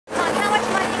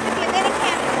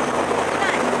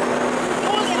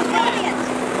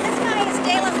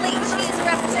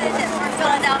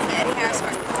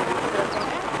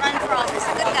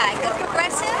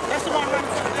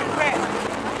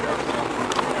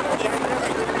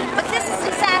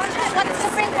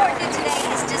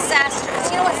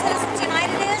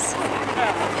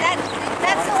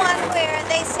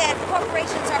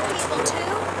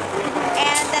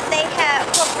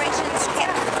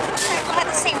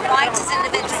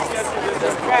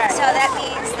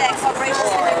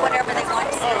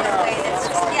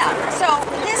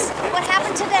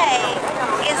happened today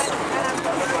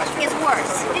is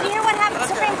worse. Did you hear what happened? The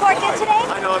Supreme Court did today?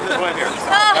 I know, I'm just waiting here.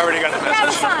 I already got the message. Grab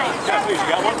a sign. Yeah, please, you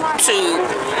got one? Two.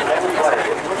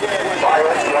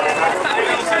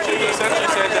 Essentially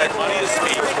said that money is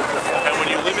speech, and when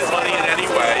you limit money in any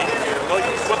way, like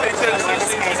what they said is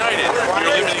Citizens United,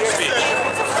 you're limiting speech.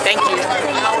 Thank you.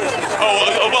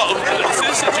 Well,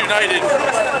 Citizens United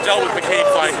dealt with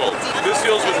McCain-Feingold. This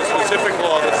deals with a specific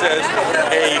law that says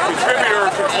a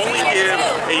contributor can only give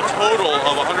a total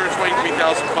of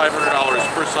 $123,500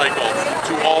 per cycle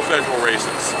to all federal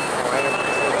races.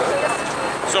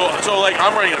 So like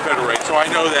I'm running a federal race, so I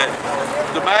know that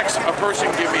the max a person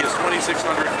can give me is $2,600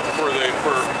 for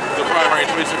the primary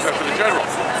and $2,600 for the general.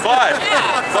 But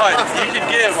you can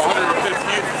give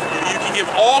you can give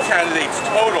all candidates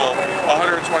total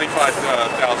 $123,500.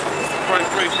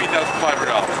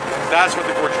 That's what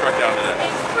the court struck down today.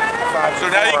 So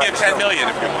now you can give $10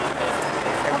 million if you want.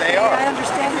 And they are. I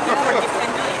understand you can give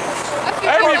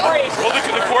 $10 million. Well,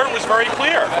 the court was very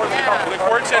clear. The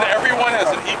court said everyone has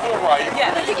an equal right.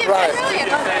 Yeah, but you give $10 million.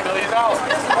 $10 million.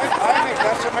 I think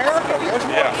that's America.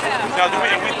 Yeah. Now, do we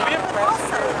have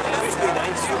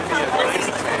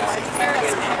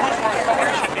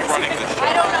should be running this show.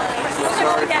 I don't know.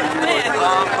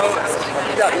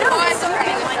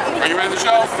 Are you running the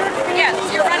show? Yes,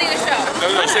 you're running the show.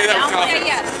 No, say that with confidence.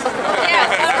 Yes. Yes,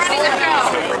 I'm running the show.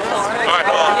 All right,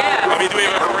 I mean, do we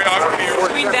have a choreography or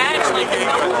We badge like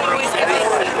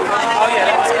Oh, yeah,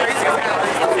 that's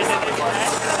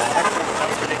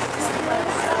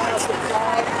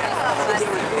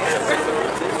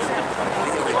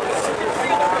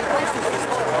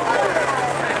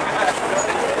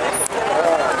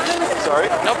Sorry?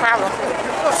 No problem.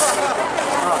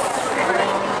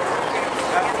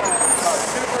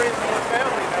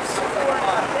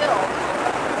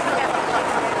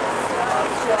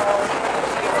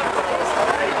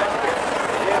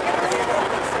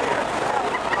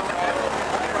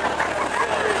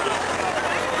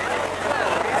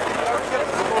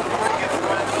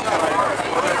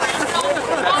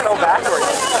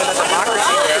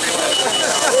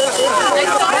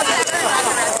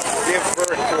 Give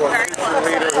birth to a future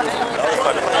leader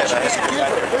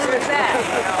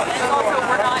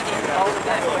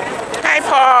Hi,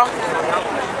 Paul.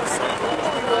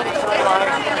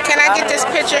 Can I get this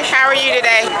picture? How are you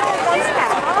today?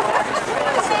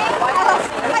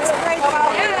 That's a great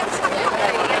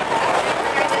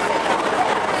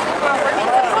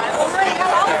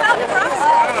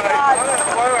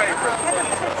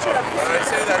When I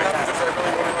say that, not because I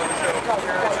really want to run the show.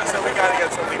 It's just that we got to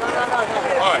get something done.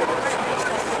 All right.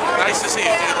 Nice to see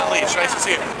you, David Leach. Nice to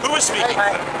see you. Who is speaking?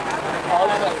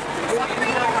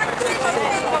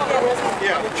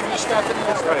 Yeah.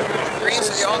 Greens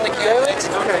are the only candidates.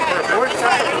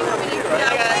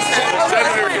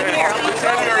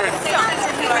 Senator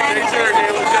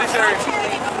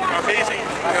amazing,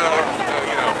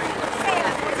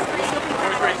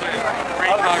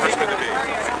 great congressman to be.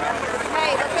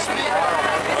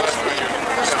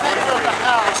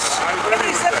 Can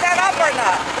you zip that up or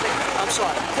not? I'm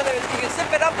sorry. You can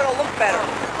zip it up, it'll look better.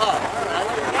 Oh, all right.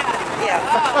 Yeah.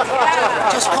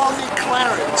 Just call me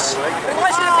Clarence.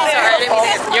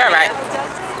 You're all right.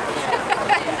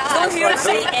 Don't you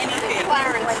say anything.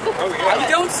 You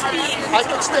don't speak. I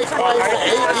could stay quiet for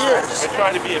 8 years. I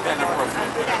try to be a bend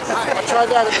appropriate. I tried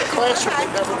that in the classroom. It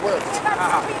never worked.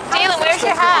 Jalen, where's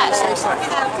your hat? So I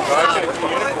think the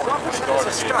uniform is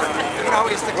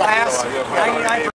It's the class. 99%.